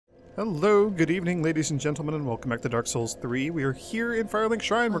Hello, good evening, ladies and gentlemen, and welcome back to Dark Souls 3. We are here in Firelink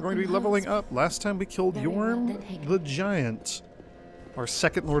Shrine. We're going to be leveling up. Last time we killed Yorm the Giant, our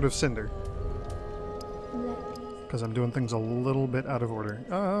second Lord of Cinder. Because I'm doing things a little bit out of order.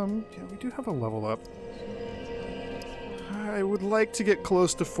 Yeah, we do have a level up. I would like to get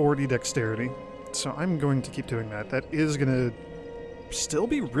close to 40 dexterity, so I'm going to keep doing that. That is going to still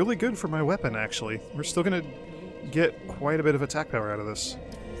be really good for my weapon, actually. We're still going to get quite a bit of attack power out of this.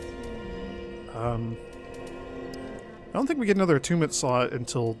 I don't think we get another attunement slot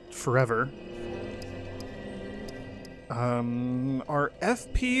until forever. Our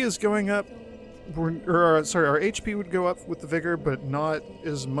FP is going up, sorry, our HP would go up with the Vigor, but not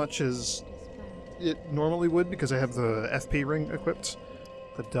as much as it normally would because I have the FP ring equipped,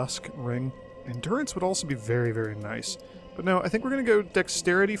 the Dusk ring. Endurance would also be very, very nice. But no, I think we're going to go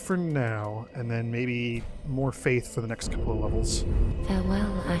Dexterity for now, and then maybe more Faith for the next couple of levels.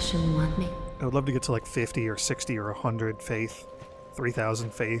 Farewell, Ashen One. I would love to get to like 50 or 60 or 100 Faith,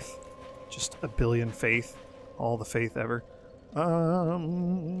 3,000 Faith, just a billion Faith, all the Faith ever.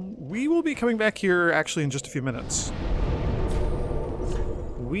 We will be coming back here actually in just a few minutes.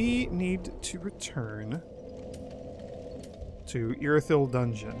 We need to return to Irithyll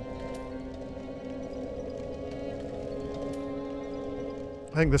Dungeon.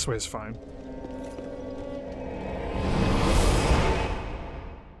 I think this way is fine.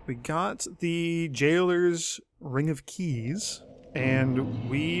 We got the Jailer's Ring of Keys, and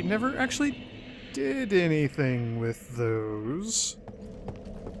we never actually did anything with those.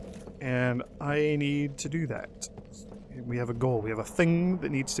 And I need to do that. We have a goal. We have a thing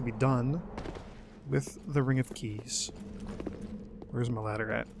that needs to be done with the Ring of Keys. Where's my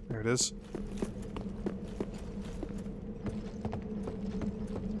ladder at? There it is.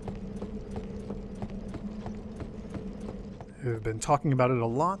 We've been talking about it a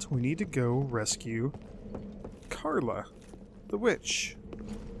lot. We need to go rescue Karla, the witch.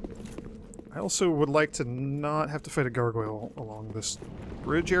 I also would like to not have to fight a gargoyle along this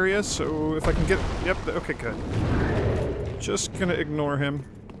bridge area, so if I can get... Yep, okay, good. Just gonna ignore him.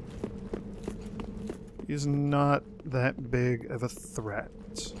 He's not that big of a threat.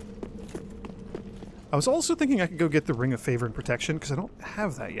 I was also thinking I could go get the Ring of Favor and Protection, because I don't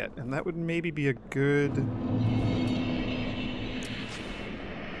have that yet, and that would maybe be a good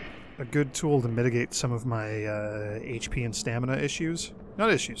tool to mitigate some of my HP and stamina issues. Not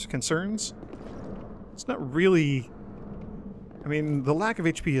issues, concerns. It's not really... I mean, the lack of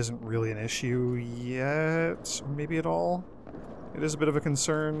HP isn't really an issue yet, maybe at all. It is a bit of a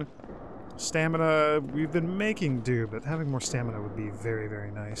concern. Stamina, we've been making do, but having more stamina would be very,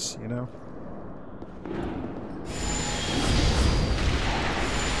 very nice, you know?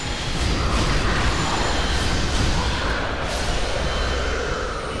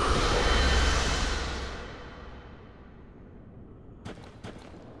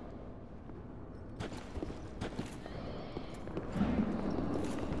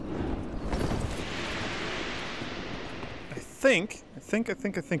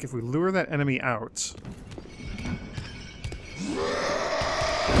 I think if we lure that enemy out,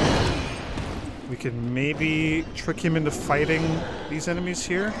 we can maybe trick him into fighting these enemies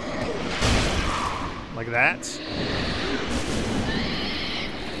here. Like that.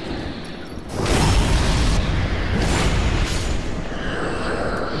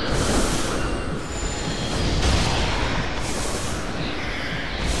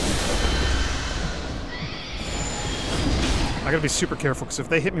 I gotta be super careful, because if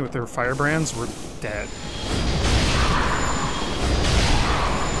they hit me with their firebrands, we're dead.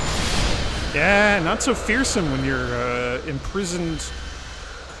 Yeah, not so fearsome when your imprisoned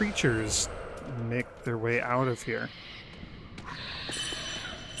creatures make their way out of here.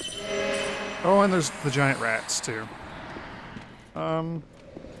 Oh, and there's the giant rats, too.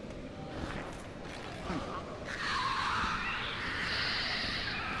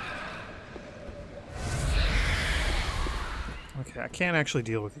 Okay, I can't actually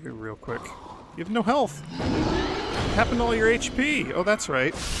deal with you real quick. You have no health. What happened to all your HP? Oh, that's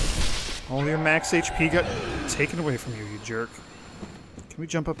right. All your max HP got taken away from you, you jerk. Can we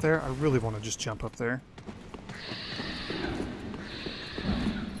jump up there? I really want to just jump up there.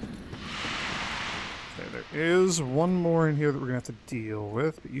 Okay, there is one more in here that we're going to have to deal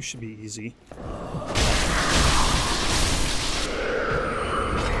with, but you should be easy.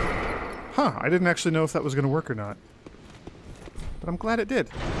 Huh, I didn't actually know if that was going to work or not. But I'm glad it did.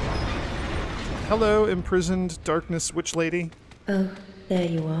 Hello, imprisoned darkness witch lady. Oh, there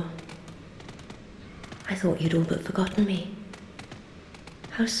you are. I thought you'd all but forgotten me.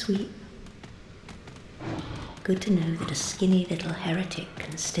 How sweet. Good to know that a skinny little heretic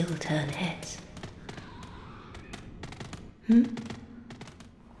can still turn heads.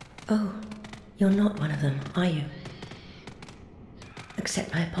 Oh, you're not one of them, are you?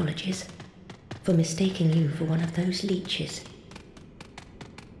 Accept my apologies for mistaking you for one of those leeches.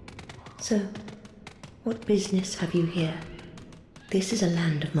 So, what business have you here? This is a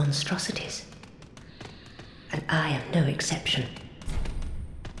land of monstrosities, and I am no exception.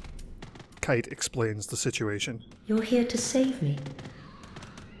 Kite explains the situation. You're here to save me,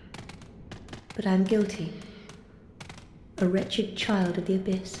 but I'm guilty. A wretched child of the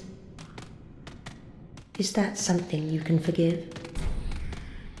abyss. Is that something you can forgive?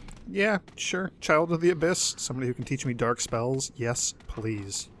 Yeah, sure. Child of the Abyss. Somebody who can teach me dark spells. Yes,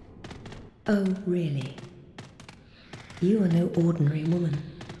 please. Oh, really? You are no ordinary woman.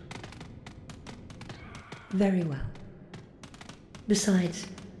 Very well. Besides,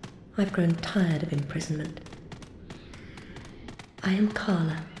 I've grown tired of imprisonment. I am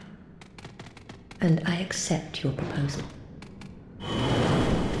Karla, and I accept your proposal.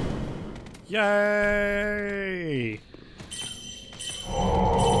 Yay!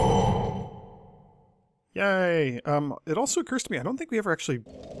 Yay! It also occurs to me, I don't think we ever actually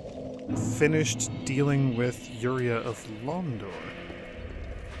finished dealing with Yuria of Londor.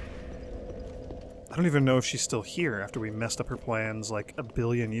 I don't even know if she's still here after we messed up her plans like a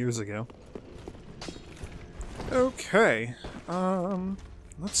billion years ago. Okay,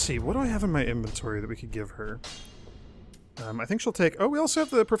 let's see, what do I have in my inventory that we could give her? I think she'll take... Oh, we also have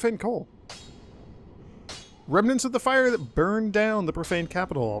the profane coal. Remnants of the fire that burned down the profaned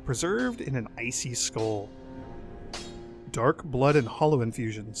capital, preserved in an icy skull. Dark blood and hollow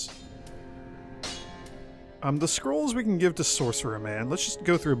infusions. The scrolls we can give to Sorcerer Man. Let's just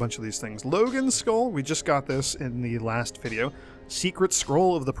go through a bunch of these things. Logan's Skull, we just got this in the last video. Secret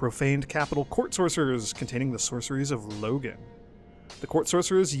Scroll of the Profaned Capital Court Sorcerers, containing the sorceries of Logan. The Court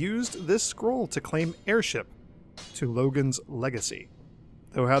Sorcerers used this scroll to claim heirship to Logan's legacy.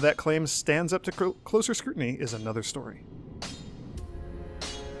 Though how that claim stands up to closer scrutiny is another story.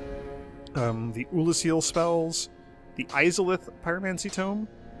 The Ulasil spells, the Izalith Pyromancy Tome,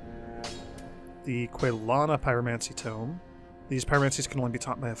 the Quelana Pyromancy Tome. These pyromancies can only be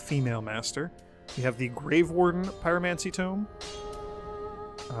taught by a female master. We have the Grave Warden Pyromancy Tome.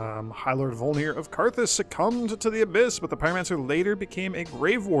 High Lord Volnir of Karthus succumbed to the Abyss, but the pyromancer later became a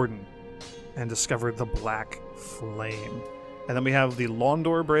Grave Warden and discovered the Black Flame. And then we have the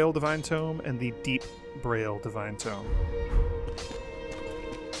Londor Braille Divine Tome and the Deep Braille Divine Tome.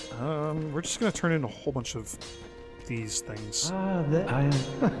 We're just going to turn in a whole bunch of these things. Ah, there I am.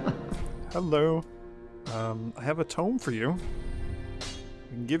 Hello. I have a tome for you.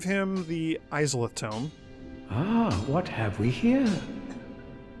 We can give him the Izalith Tome. Ah, what have we here?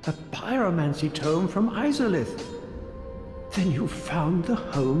 A pyromancy tome from Izalith. Then you found the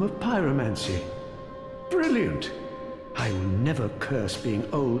home of pyromancy. Brilliant. I will never curse being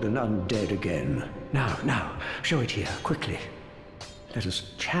old and undead again. Now, show it here, quickly. Let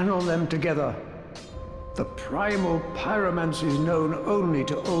us channel them together. The primal pyromancy is known only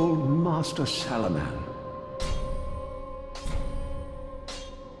to old Master Salaman.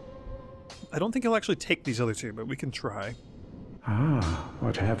 I don't think he'll actually take these other two, but we can try. Ah,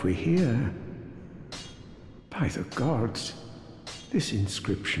 what have we here? By the gods, this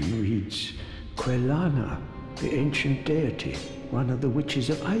inscription reads, Quelana, the ancient deity, one of the witches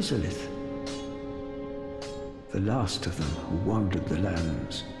of Izalith. The last of them who wandered the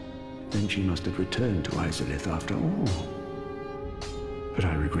lands. Then she must have returned to Izalith after all. But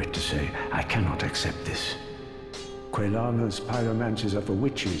I regret to say, I cannot accept this. Quelana's pyromancies are for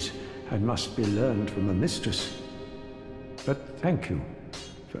witches and must be learned from a mistress. But thank you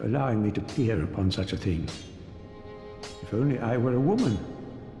for allowing me to peer upon such a thing. If only I were a woman.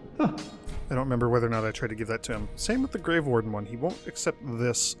 Huh. I don't remember whether or not I tried to give that to him. Same with the Grave Warden one. He won't accept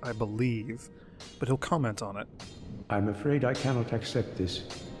this, I believe, but he'll comment on it. I'm afraid I cannot accept this.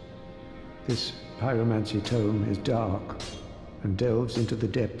 This pyromancy tome is dark and delves into the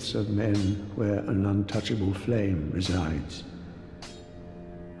depths of men where an untouchable flame resides.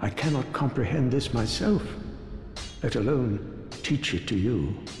 I cannot comprehend this myself, let alone teach it to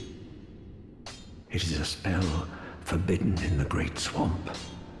you. It is a spell forbidden in the Great Swamp,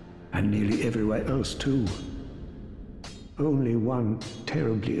 and nearly everywhere else too. Only one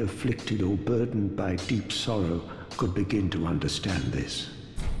terribly afflicted or burdened by deep sorrow could begin to understand this.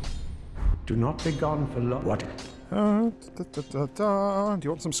 Do not be gone for long. What? Do you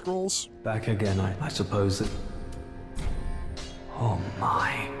want some scrolls? Back again, I suppose that... Oh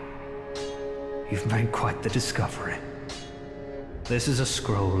my. You've made quite the discovery. This is a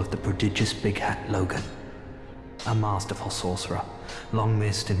scroll of the prodigious Big Hat Logan. A masterful sorcerer, long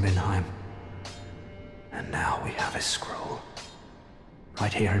missed in Vinheim. And now we have his scroll.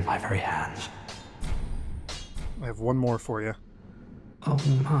 Right here in my very hands. I have one more for you. Oh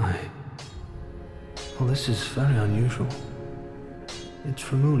my. Well, this is very unusual. It's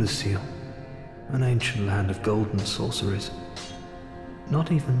from Ulasil, an ancient land of golden sorceries.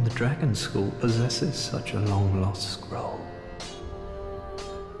 Not even the Dragon School possesses such a long-lost scroll.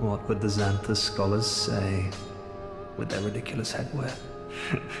 What would the Xanthus scholars say with their ridiculous headwear?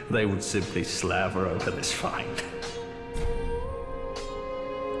 They would simply slaver over this find.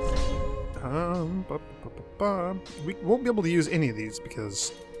 We won't be able to use any of these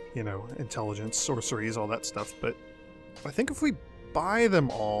because, you know, intelligence, sorceries, all that stuff, but I think if we buy them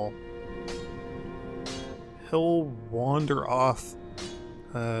all, he'll wander off,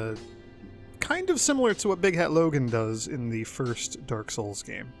 kind of similar to what Big Hat Logan does in the first Dark Souls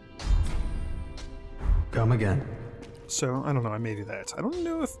game. Come again. So, I don't know, I may do that. I don't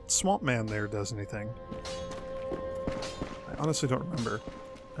know if Swamp Man there does anything. I honestly don't remember.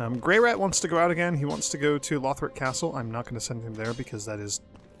 Grey Rat wants to go out again. He wants to go to Lothric Castle. I'm not going to send him there because that is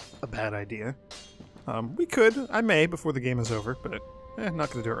a bad idea. We could. I may before the game is over, but not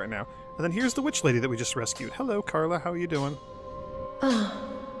going to do it right now. And then here's the witch lady that we just rescued. Hello, Karla. How are you doing? Ah,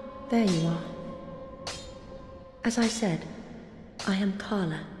 there you are. As I said, I am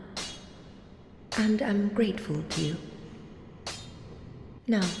Karla, and am grateful to you.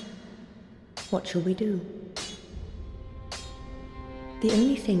 Now, what shall we do? The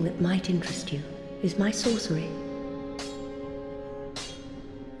only thing that might interest you is my sorcery.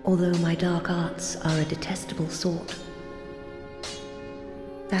 Although my dark arts are a detestable sort.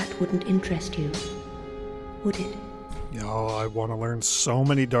 That wouldn't interest you, would it? Oh, I want to learn so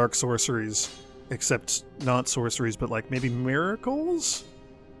many dark sorceries. Except not sorceries, but like maybe miracles?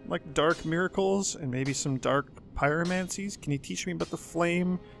 Like dark miracles and maybe some dark pyromancies? Can you teach me about the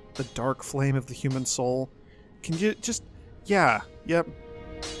flame? The dark flame of the human soul? Can you just... Yeah, yep.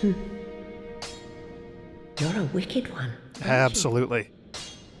 You're a wicked one. Absolutely. You?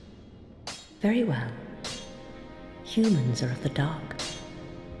 Very well. Humans are of the dark,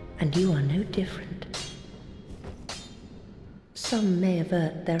 and you are no different. Some may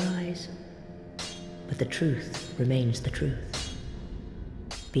avert their eyes, but the truth remains the truth.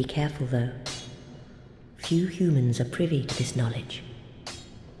 Be careful, though. Few humans are privy to this knowledge.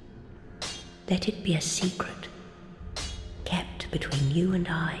 Let it be a secret, kept between you and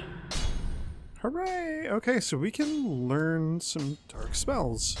I. Hooray! Okay, so we can learn some dark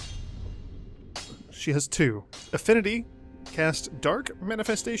spells. She has 2. Affinity, cast Dark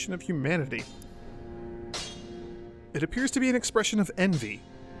Manifestation of Humanity. It appears to be an expression of envy,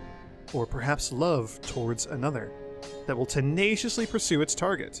 or perhaps love towards another, that will tenaciously pursue its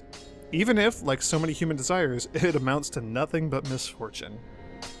target, even if, like so many human desires, it amounts to nothing but misfortune.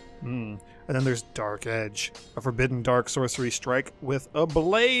 And then there's Dark Edge, a forbidden dark sorcery strike with a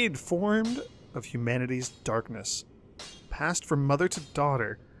blade formed of humanity's darkness. Passed from mother to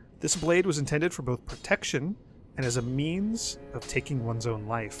daughter, this blade was intended for both protection and as a means of taking one's own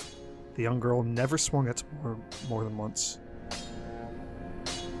life. The young girl never swung it more than once.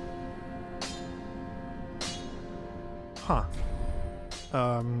 Huh.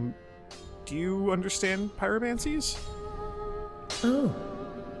 Do you understand pyromancies? Oh,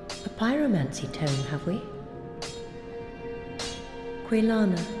 a pyromancy tome, have we?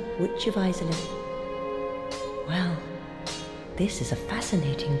 Quelana, Witch of Isolin. Well, this is a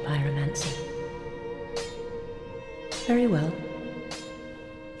fascinating pyromancy. Very well.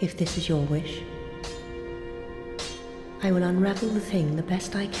 If this is your wish, I will unravel the thing the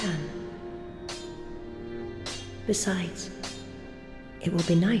best I can. Besides, it will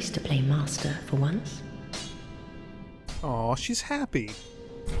be nice to play master for once. Aw, she's happy.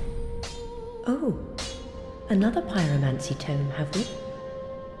 Oh, another pyromancy tome, have we?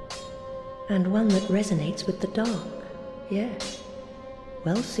 And one that resonates with the dark, yes.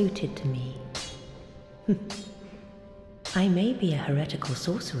 Well suited to me. I may be a heretical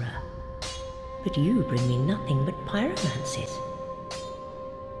sorcerer, but you bring me nothing but pyromancies.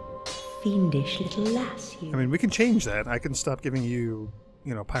 Fiendish little lass, you. I mean, we can change that. I can stop giving you,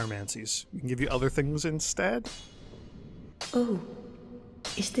 pyromancies. We can give you other things instead. Oh,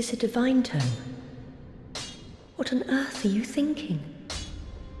 is this a divine tome? What on earth are you thinking?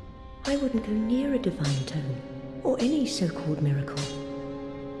 I wouldn't go near a divine tome, or any so-called miracle.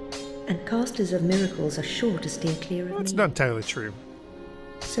 And casters of miracles are sure to steer clear of me. That's not entirely true.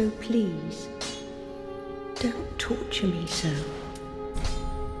 So please, don't torture me so.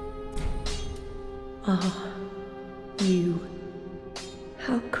 Ah, you.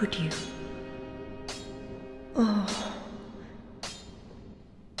 How could you? Oh.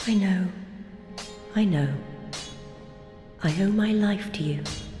 I know. I know. I owe my life to you.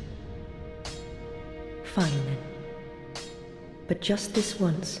 Fine then. But just this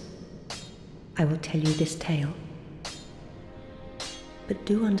once, I will tell you this tale. But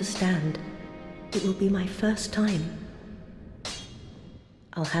do understand, it will be my first time.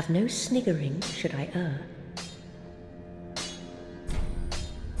 I'll have no sniggering should I err.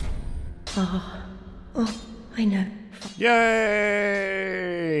 Ah, oh, I know.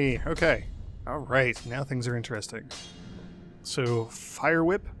 Yay! Okay. Alright, now things are interesting. So, Fire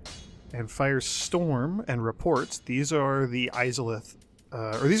Whip and Firestorm and Report, these are the Izalith,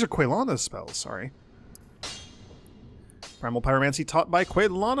 or these are Quelana's spells, sorry. Primal Pyromancy taught by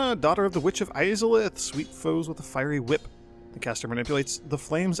Quelana, daughter of the Witch of Izalith, sweet foes with a fiery whip. The caster manipulates the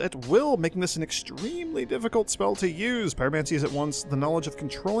flames at will, making this an extremely difficult spell to use. Pyromancy is at once the knowledge of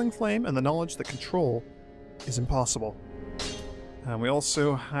controlling flame and the knowledge that control is impossible. We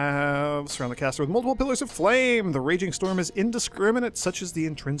also have surround the caster with multiple pillars of flame. The raging storm is indiscriminate, such as the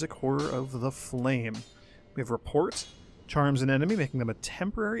intrinsic horror of the flame. We have Report, charms an enemy, making them a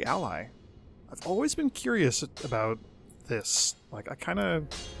temporary ally. I've always been curious about this. Like, I kind of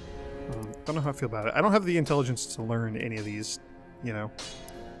don't know how I feel about it. I don't have the intelligence to learn any of these, you know.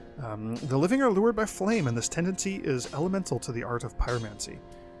 The living are lured by flame, and this tendency is elemental to the art of pyromancy.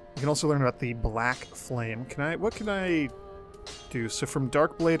 You can also learn about the black flame. What can I do? So from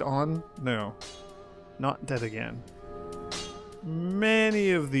Darkblade on? No. Not Dead Again.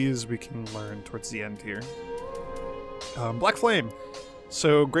 Many of these we can learn towards the end here. Black Flame.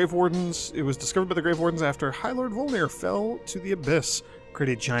 So Grave Wardens, it was discovered by the Grave Wardens after High Lord Volnir fell to the Abyss.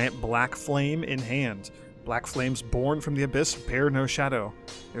 Create a giant black flame in hand. Black flames born from the Abyss bear no shadow.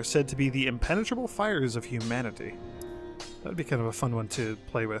 They're said to be the impenetrable fires of humanity. That would be kind of a fun one to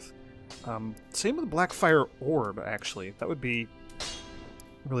play with. Same with Black Fire Orb, actually. That would be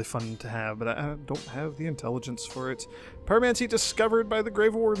really fun to have, but I don't have the intelligence for it. Pyromancy discovered by the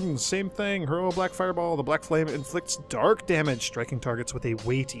Grave Wardens. Same thing. Hurl a Black Fireball. The Black Flame inflicts dark damage, striking targets with a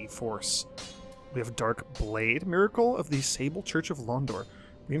weighty force. We have Dark Blade, Miracle of the Sable Church of Londor.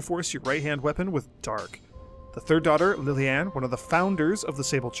 Reinforce your right-hand weapon with Dark. The third daughter, Liliane, one of the founders of the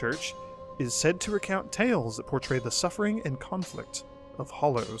Sable Church, is said to recount tales that portray the suffering and conflict of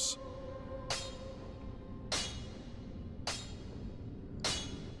Hollows.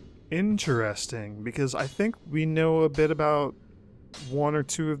 Interesting, because I think we know a bit about one or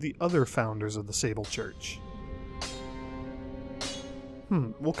two of the other founders of the Sable Church.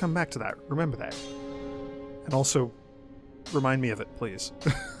 We'll come back to that. Remember that. And also, remind me of it, please.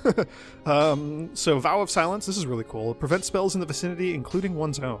 So, Vow of Silence, this is really cool. Prevent spells in the vicinity, including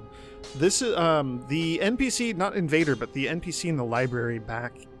one's own. This is, the NPC, not Invader, but the NPC in the library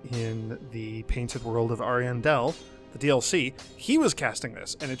back in the Painted World of Ariandel, the DLC, he was casting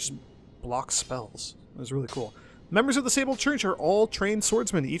this, and it just blocks spells. It was really cool. Members of the Sable Church are all trained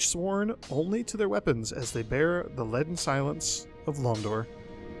swordsmen, each sworn only to their weapons as they bear the leaden silence of Londor.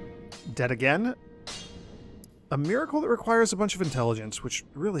 Dead Again. A miracle that requires a bunch of intelligence, which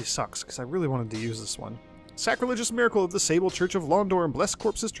really sucks, because I really wanted to use this one. Sacrilegious miracle of the Sable Church of Londor and bless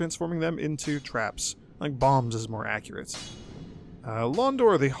corpses, transforming them into traps. Like bombs is more accurate.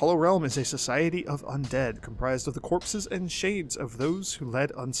 Londor, the Hollow Realm, is a society of undead, comprised of the corpses and shades of those who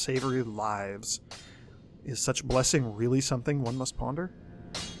led unsavory lives. Is such blessing really something one must ponder?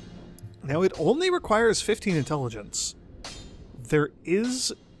 Now, it only requires 15 intelligence. There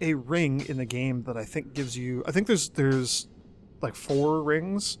is a ring in the game that I think gives you... I think there's like 4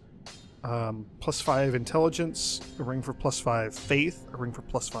 rings. +5 intelligence, a ring for +5 faith, a ring for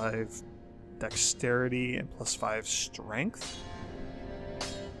 +5 dexterity, and +5 strength.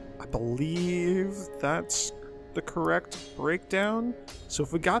 I believe that's the correct breakdown. So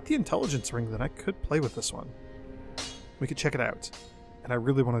if we got the intelligence ring, then I could play with this one. We could check it out. And I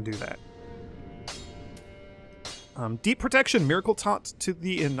really want to do that. Deep Protection, miracle taught to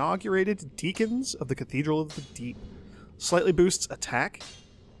the inaugurated deacons of the Cathedral of the Deep. Slightly boosts attack,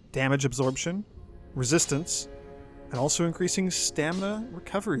 damage absorption, resistance, and also increasing stamina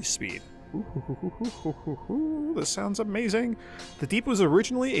recovery speed. Ooh, this sounds amazing. The Deep was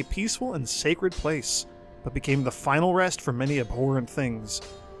originally a peaceful and sacred place, but became the final rest for many abhorrent things.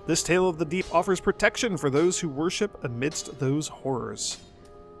 This tale of the Deep offers protection for those who worship amidst those horrors.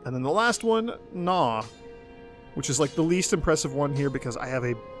 And then the last one, Gnaw, which is like the least impressive one here because I have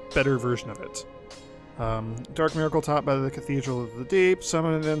a better version of it. Dark miracle taught by the Cathedral of the Deep.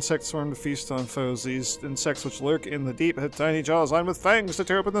 Summon an insect swarm to feast on foes. These insects which lurk in the deep have tiny jaws lined with fangs to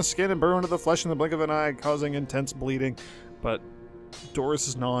tear open the skin and burrow into the flesh in the blink of an eye, causing intense bleeding. But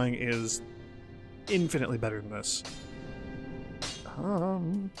Doris's gnawing is infinitely better than this.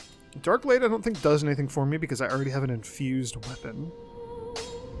 Dark Blade I don't think does anything for me because I already have an infused weapon.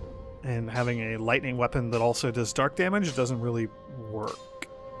 And having a lightning weapon that also does dark damage doesn't really work.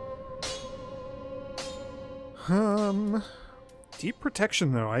 Deep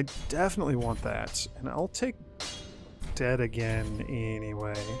protection though, I definitely want that. And I'll take dead again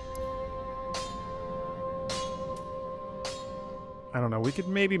anyway. I don't know, we could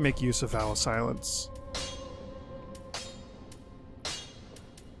maybe make use of Vow of Silence.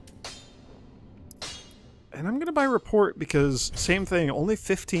 And I'm gonna buy Report because, same thing, only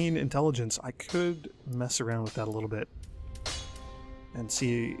 15 intelligence. I could mess around with that a little bit. And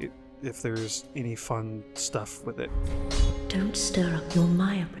see if there's any fun stuff with it. Don't stir up your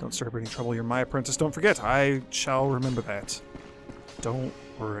Maya. Don't stir up any trouble, your Maya Princess. Don't forget, I shall remember that. Don't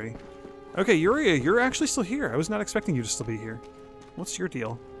worry. Okay, Yuria, you're actually still here. I was not expecting you to still be here. What's your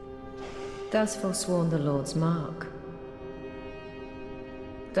deal? Thus forsworn the Lord's mark.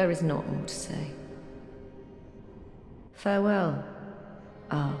 There is naught more to say. Farewell,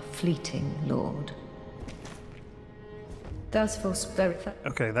 our fleeting lord. Thus forsworn.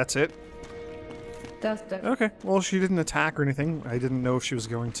 Okay, that's it. Okay, well, she didn't attack or anything. I didn't know if she was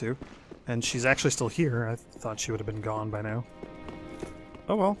going to. And she's actually still here. I thought she would have been gone by now.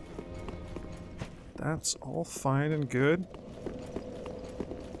 Oh well. That's all fine and good.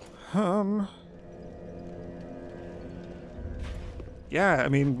 Yeah, I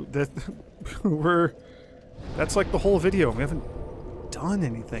mean, that's like the whole video. We haven't done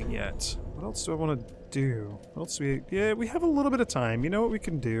anything yet. What else do I want to do? What else do we... Yeah, we have a little bit of time. You know what we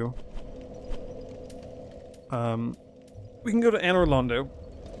can do? We can go to Anor Londo.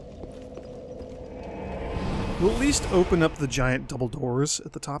 We'll at least open up the giant double doors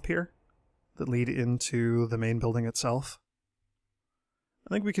at the top here that lead into the main building itself.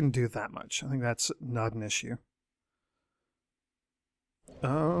 I think we can do that much. I think that's not an issue.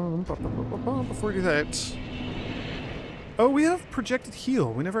 Before we do that... Oh, we have projected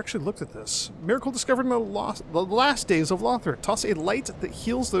heal. We never actually looked at this. Miracle discovered in the last days of Lothric. Toss a light that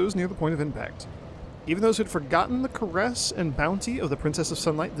heals those near the point of impact. Even those who had forgotten the caress and bounty of the Princess of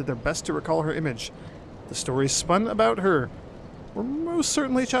Sunlight did their best to recall her image. The stories spun about her were most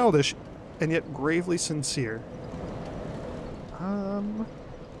certainly childish, and yet gravely sincere. I'm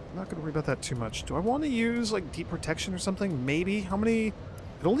not going to worry about that too much. Do I want to use, like, deep protection or something? Maybe? How many?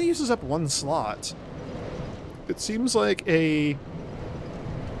 It only uses up one slot. It seems like a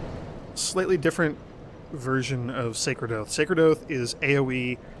slightly different version of Sacred Oath. Sacred Oath is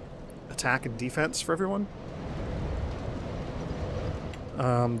AoE attack and defense for everyone.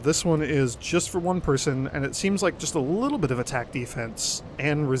 This one is just for one person, and it seems like just a little bit of attack defense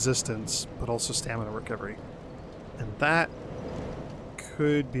and resistance, but also stamina recovery. And that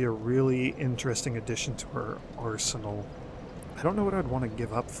could be a really interesting addition to her arsenal. I don't know what I'd want to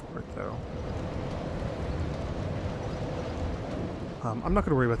give up for it, though. I'm not going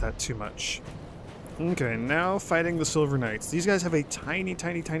to worry about that too much. Okay, now fighting the Silver Knights. These guys have a tiny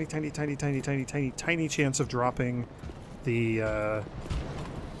chance of dropping the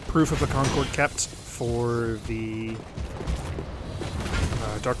proof of the Concord kept for the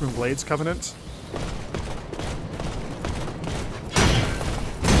Darkmoon Blades Covenant.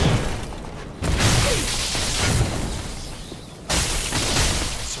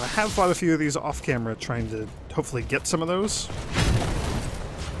 So I have fought a few of these off camera trying to hopefully get some of those.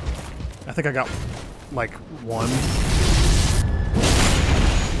 I think I got like one.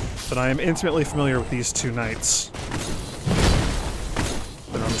 But I am intimately familiar with these two knights.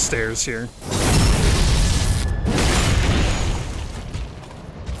 They're on the stairs here.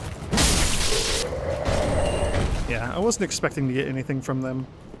 Yeah, I wasn't expecting to get anything from them,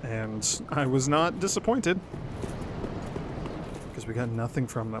 and I was not disappointed. Because we got nothing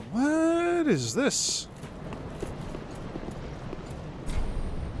from them. What is this?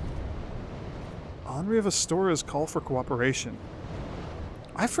 Henri of Astora's call for cooperation.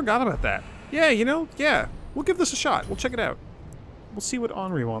 I forgot about that. Yeah, you know, yeah. We'll give this a shot. We'll check it out. We'll see what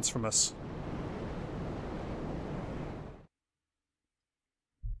Henri wants from us.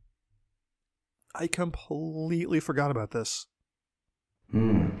 I completely forgot about this.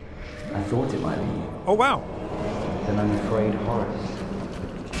 I thought it might be you. Oh, wow. Then I'm afraid Horus.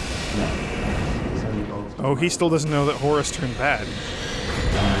 No, it's only Gold's. Oh, he still doesn't know that Horus turned bad.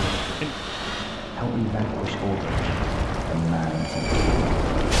 Help me vanquish Horus, the man.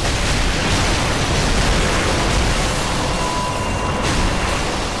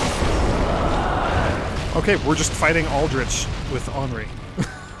 Okay, we're just fighting Aldrich with Henri.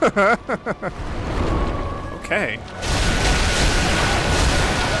 Okay.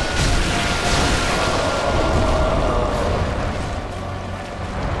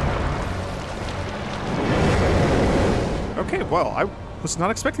 Okay, well, I was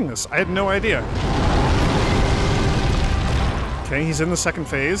not expecting this. I had no idea. Okay, he's in the second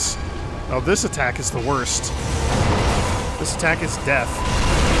phase. Oh, this attack is the worst. This attack is death.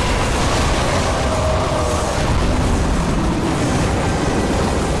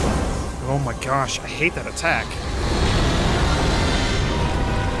 Oh my gosh, I hate that attack.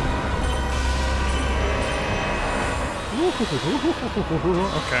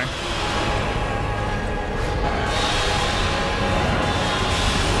 Okay.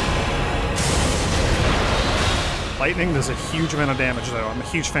 Lightning does a huge amount of damage, though. I'm a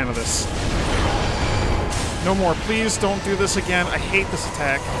huge fan of this. No more. Please don't do this again. I hate this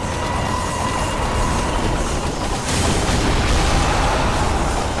attack.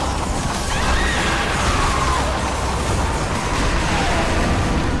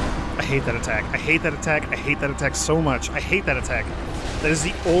 I hate that attack. I hate that attack. I hate that attack so much. I hate that attack. That is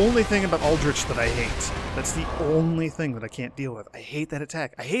the only thing about Aldrich that I hate. That's the only thing that I can't deal with. I hate that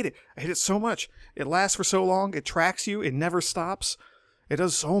attack. I hate it. I hate it so much. It lasts for so long. It tracks you. It never stops. It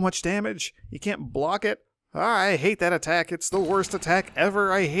does so much damage. You can't block it. I hate that attack. It's the worst attack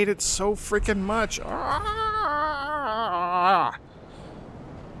ever. I hate it so freaking much.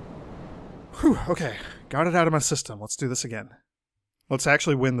 Whew, okay. Got it out of my system. Let's do this again. Let's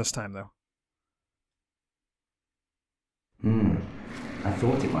actually win this time, though. I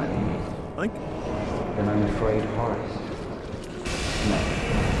thought it might be me. Like, Then I'm afraid Horace. No.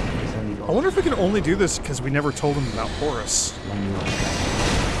 It's only I wonder if we can only do this because we never told him about Horus.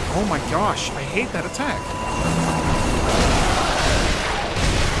 Oh my gosh, I hate that attack.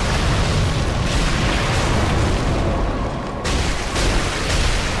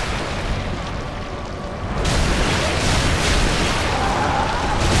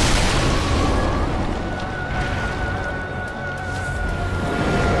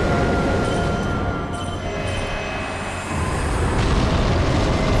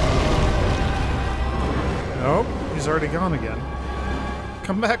 Nope, he's already gone again.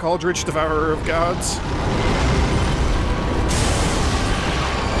 Come back, Aldrich, Devourer of Gods.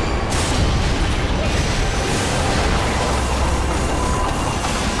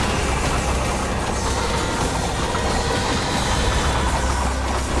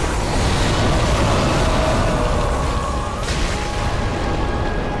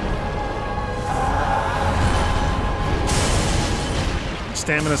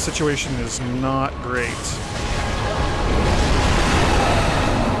 Stamina situation is not great.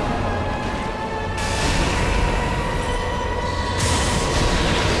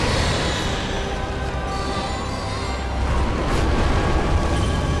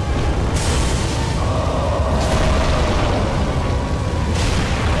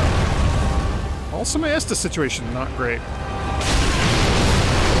 Also, my Estes situation, not great.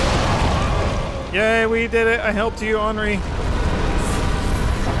 Yay, we did it! I helped you, Henri.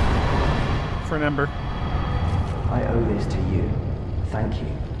 For an ember. I owe this to you. Thank you.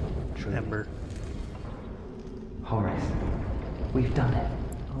 Truly. Ember. Horace, we've done it.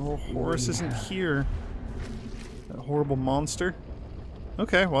 Oh, Horus isn't here. That horrible monster.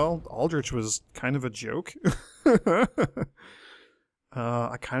 Okay, well, Aldrich was kind of a joke.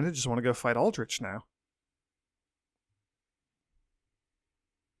 I kind of just want to go fight Aldrich now.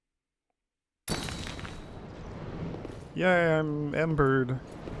 Yay, I'm embered.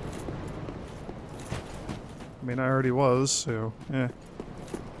 I mean, I already was, so, eh.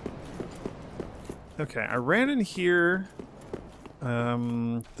 Okay, I ran in here.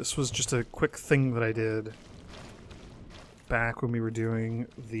 This was just a quick thing that I did back when we were doing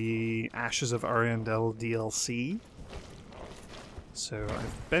the Ashes of Ariandel DLC. So,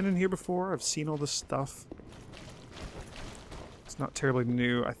 I've been in here before, I've seen all this stuff. It's not terribly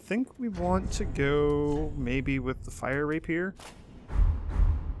new. I think we want to go maybe with the fire rapier.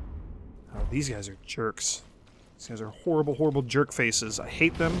 Oh, these guys are jerks. These guys are horrible, horrible jerk faces. I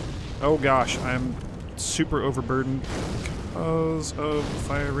hate them. Oh gosh, I'm super overburdened because of the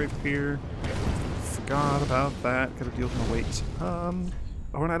fire rapier. Forgot about that. Gotta deal with my weight.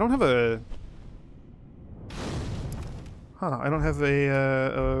 Oh, and I don't have a... Huh, I don't have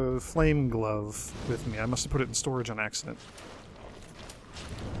a flame glove with me. I must have put it in storage on accident.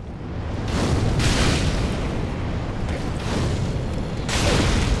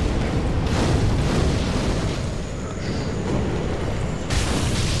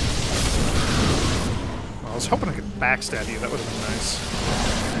 I was hoping I could backstab you. That would have been nice.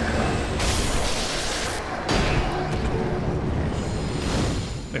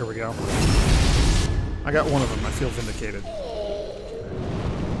 There we go. I got one of them. I feel vindicated.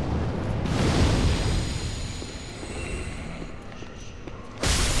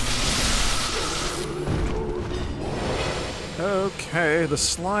 Okay, the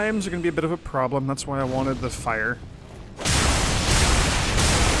slimes are going to be a bit of a problem. That's why I wanted the fire. Because,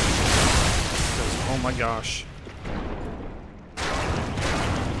 oh my gosh.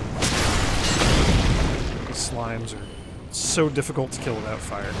 The slimes are so difficult to kill without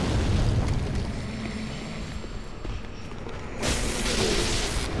fire.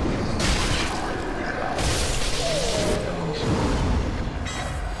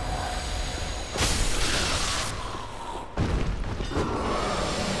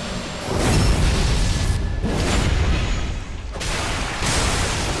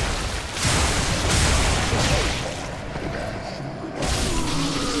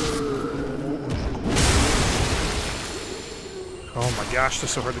 Gosh, they're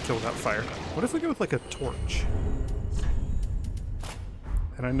so hard to kill without fire. What if we go with like a torch?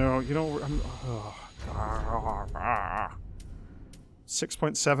 And I know, you know,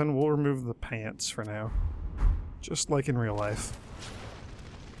 6.7, we'll remove the pants for now. Just like in real life.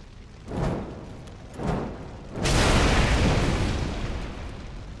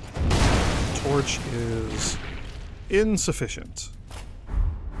 Torch is insufficient.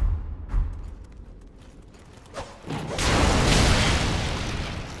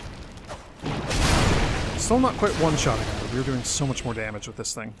 Still not quite one-shotting her. We were doing so much more damage with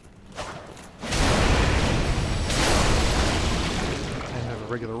this thing. And have a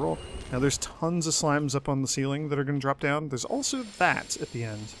regular roll. Now there's tons of slimes up on the ceiling that are going to drop down. There's also that at the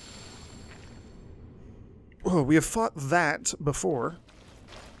end. Oh, we have fought that before.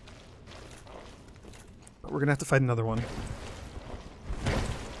 But we're going to have to fight another one.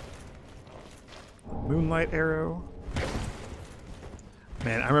 Moonlight arrow.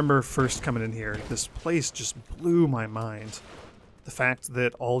 Man, I remember first coming in here, this place just blew my mind. The fact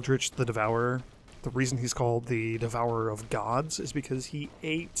that Aldrich the Devourer, the reason he's called the Devourer of Gods is because he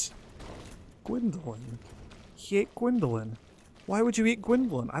ate Gwendolyn. He ate Gwendolyn. Why would you eat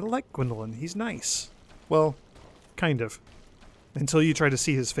Gwendolyn? I like Gwendolyn. He's nice. Well, kind of. Until you try to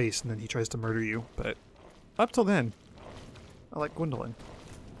see his face and then he tries to murder you, but up till then, I like Gwendolyn.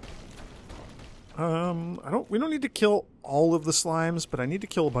 We don't need to kill all of the slimes, but I need to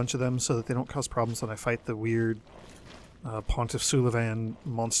kill a bunch of them so that they don't cause problems when I fight the weird Pontiff Sulivan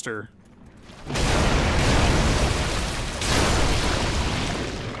monster. I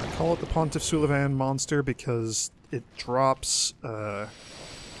call it the Pontiff Sulivan monster because it drops,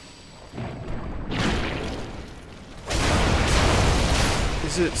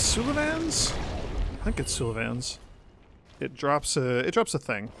 is it Sullivan's? I think it's Sullivan's. It drops a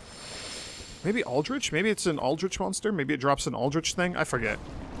thing. Maybe Aldrich? Maybe it's an Aldrich monster? Maybe it drops an Aldrich thing? I forget.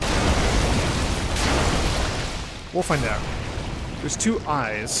 We'll find out. There's two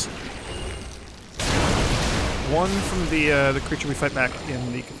eyes. One from the creature we fight back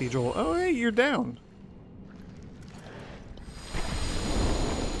in the cathedral. Oh, hey, you're down.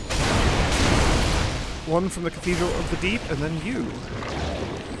 One from the Cathedral of the Deep, and then you.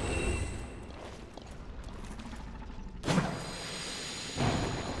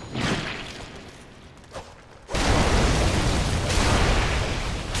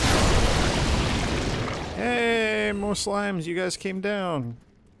 Hey, more slimes, you guys came down.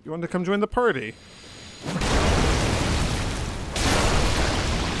 You wanted to come join the party.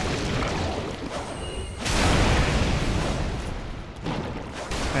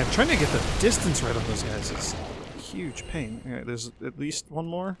 Man, trying to get the distance right on those guys is a huge pain. Alright, there's at least one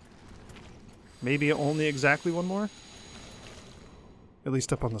more. Maybe only exactly one more. At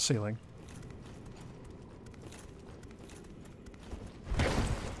least up on the ceiling.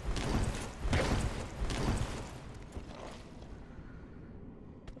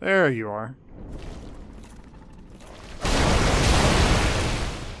 There you are.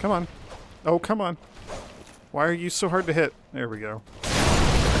 Come on. Oh, come on. Why are you so hard to hit? There we go.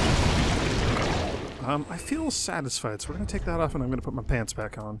 I feel satisfied, so we're going to take that off and I'm going to put my pants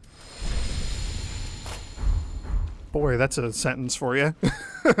back on. Boy, that's a sentence for you.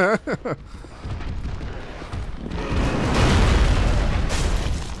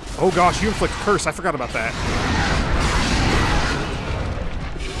 Oh gosh, you inflict curse. I forgot about that.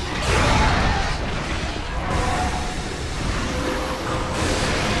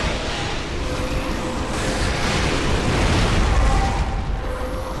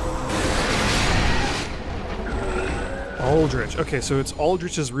 Aldrich. Okay, so it's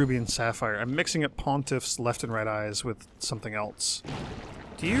Aldrich's Ruby and Sapphire. I'm mixing up Pontiff's left and right eyes with something else.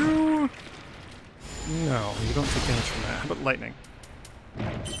 Do you... No, you don't take damage from that. How about lightning?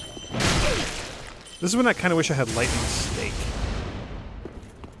 This is when I kind of wish I had lightning stake.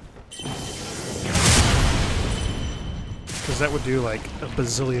 Because that would do like a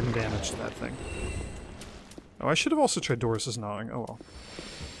bazillion damage to that thing. Oh, I should have also tried Doris's gnawing. Oh well.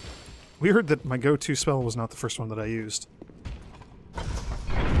 Weird that my go-to spell was not the first one that I used.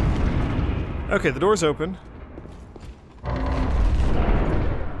 Okay, the door's open.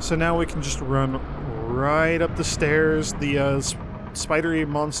 So now we can just run right up the stairs. The spidery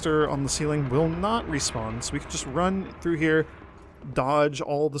monster on the ceiling will not respawn, so we can just run through here, dodge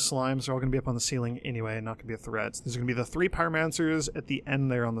all the slimes. They're all going to be up on the ceiling anyway, not going to be a threat. So there's going to be the 3 pyromancers at the end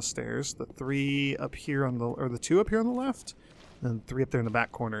there on the stairs, the 3 up here on the, or the 2 up here on the left, and 3 up there in the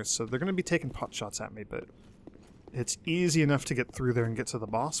back corners. So they're going to be taking pot shots at me, but it's easy enough to get through there and get to the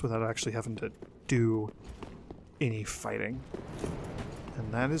boss without actually having to do any fighting.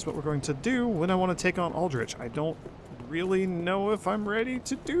 And that is what we're going to do when I want to take on Aldrich. I don't really know if I'm ready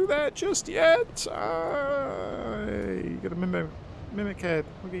to do that just yet. You got a mimic head.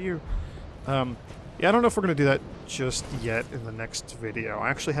 Look at you. Yeah, I don't know if we're going to do that just yet in the next video. I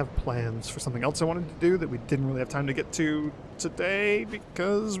actually have plans for something else I wanted to do that we didn't really have time to get to today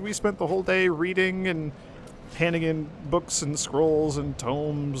because we spent the whole day reading and handing in books and scrolls and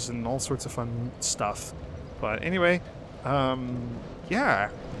tomes and all sorts of fun stuff. But anyway, yeah.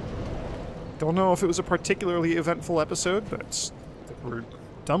 Don't know if it was a particularly eventful episode, but we're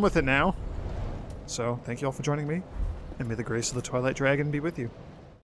done with it now. So, thank you all for joining me, and may the grace of the Twilight Dragon be with you.